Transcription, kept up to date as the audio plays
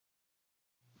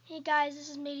Hey guys, this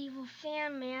is Medieval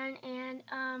Fanman, and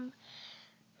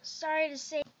sorry to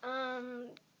say,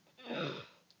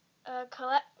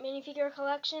 minifigure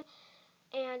collection,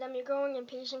 and you're growing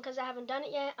impatient because I haven't done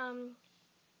it yet.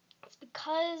 It's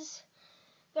because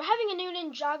they're having a new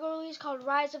Ninjago release called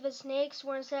Rise of the Snakes,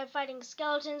 where instead of fighting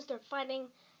skeletons, they're fighting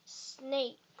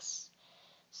snakes.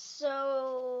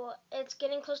 So it's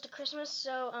getting close to Christmas,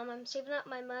 so I'm saving up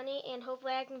my money, and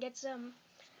hopefully I can get some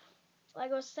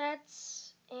Lego sets.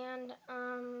 And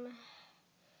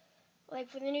like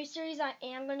for the new series, I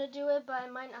am going to do it, but I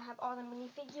might not have all the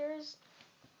minifigures.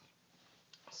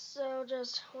 So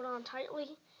just hold on tightly.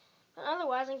 But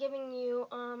otherwise, I'm giving you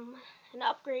an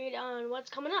upgrade on what's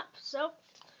coming up. So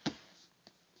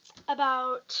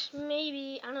about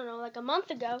maybe, I don't know, like a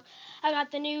month ago, I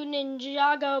got the new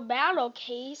Ninjago battle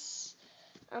case.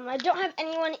 I don't have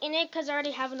anyone in it because I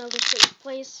already have another safe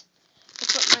place to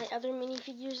put my other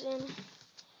minifigures in.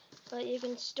 But you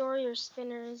can store your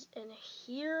spinners in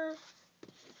here,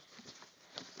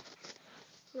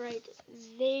 right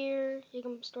there. You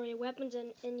can store your weapons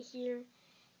in here.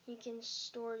 You can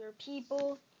store your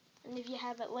people. And if you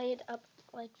have it laid up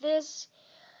like this,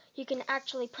 you can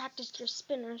actually practice your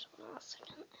spinners. Hold on a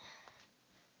second.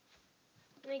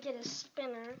 Let me get a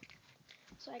spinner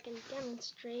so I can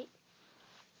demonstrate.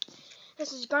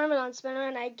 This is Garmadon spinner,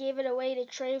 and I gave it away to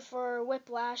trade for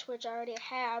Whiplash, which I already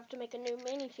have, to make a new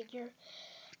minifigure.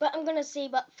 But I'm going to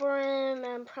save up for him, and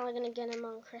I'm probably going to get him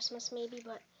on Christmas maybe,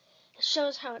 but it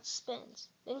shows how it spins.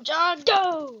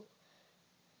 Ninjago!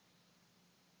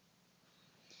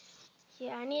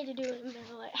 Yeah, I need to do it in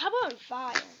better light. How about on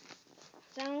fire?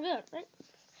 Sound good, right?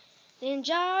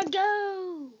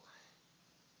 Ninjago!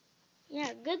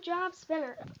 Yeah, good job,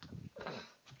 spinner.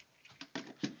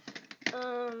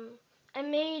 I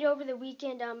made over the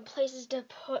weekend places to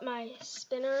put my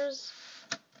spinners.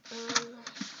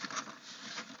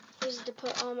 Places to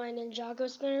put all my Ninjago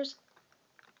spinners.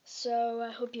 So I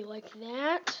hope you like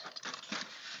that.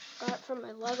 Got it from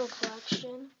my Lego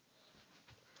collection.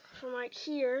 From right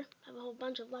here, I have a whole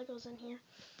bunch of Legos in here.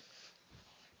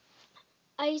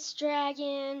 Ice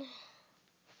Dragon.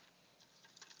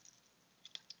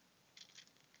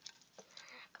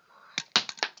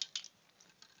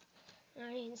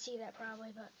 I didn't see that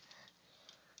probably, but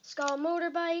Skull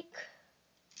Motorbike.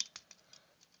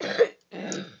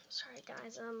 Sorry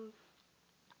guys, and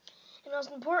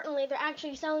most importantly, they're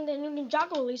actually selling the new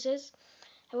Ninjago releases.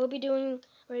 I will be doing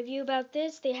a review about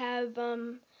this. They have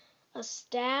a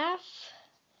staff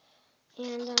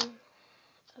and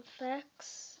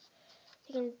effects.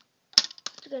 You're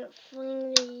gonna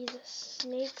fling these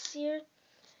snakes here,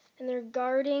 and they're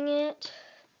guarding it.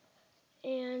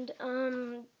 And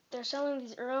they're selling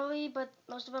these early, but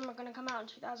most of them are gonna come out in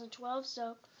 2012.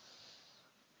 So,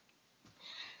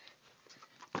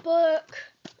 book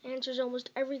answers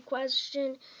almost every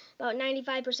question. About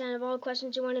 95% of all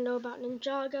questions you want to know about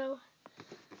Ninjago.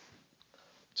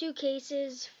 2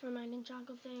 cases for my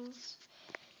Ninjago things.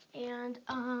 And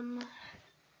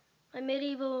my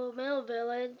medieval mill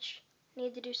village.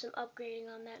 Need to do some upgrading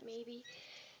on that maybe.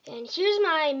 And here's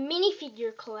my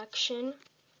minifigure collection.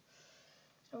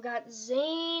 I've got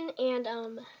Zane, and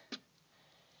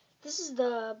this is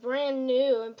the brand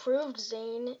new improved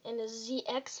Zane in a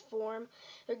ZX form.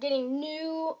 They're getting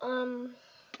new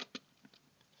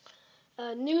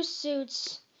new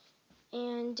suits,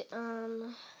 and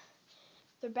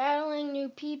they're battling new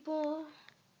people.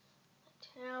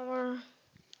 Tower.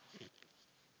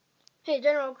 Hey,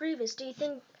 General Grievous, do you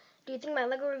think my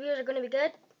Lego reviews are going to be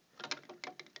good?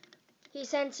 He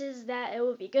senses that it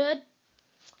will be good.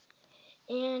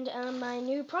 And my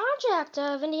new project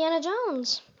of Indiana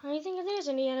Jones. How do you think it is,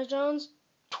 Indiana Jones?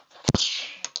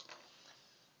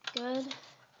 Good.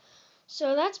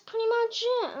 So that's pretty much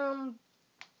it.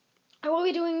 I will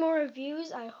be doing more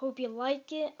reviews. I hope you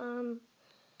like it. One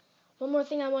more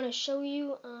thing I want to show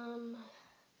you.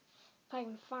 If I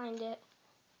can find it.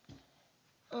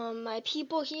 My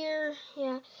people here.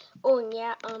 Yeah. Oh, and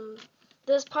yeah.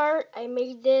 This part, I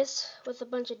made this with a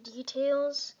bunch of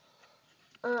details.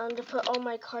 To put all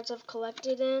my cards I've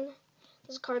collected in.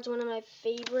 This card's one of my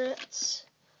favorites.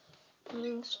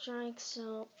 Wing Strike,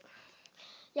 so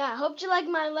yeah, I hope you like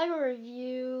my Lego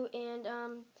review, and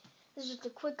this is just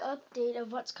a quick update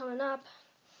of what's coming up.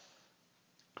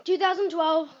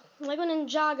 2012 Lego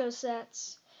Ninjago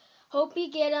sets. Hope you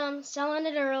get them, selling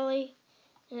it early,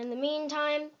 and in the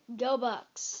meantime, go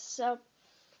Bucks. So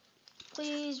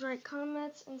please write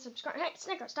comments and subscribe. Hey,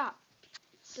 Snicker, stop.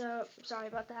 So, sorry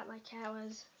about that. My cat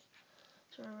was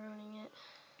sort of ruining it.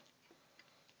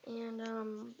 And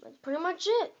that's pretty much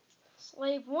it.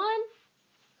 Slave 1.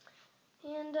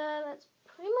 And that's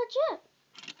pretty much it.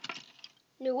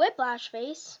 new Whiplash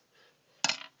face.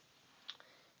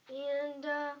 And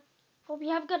hope you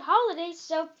have good holidays.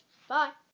 So, bye.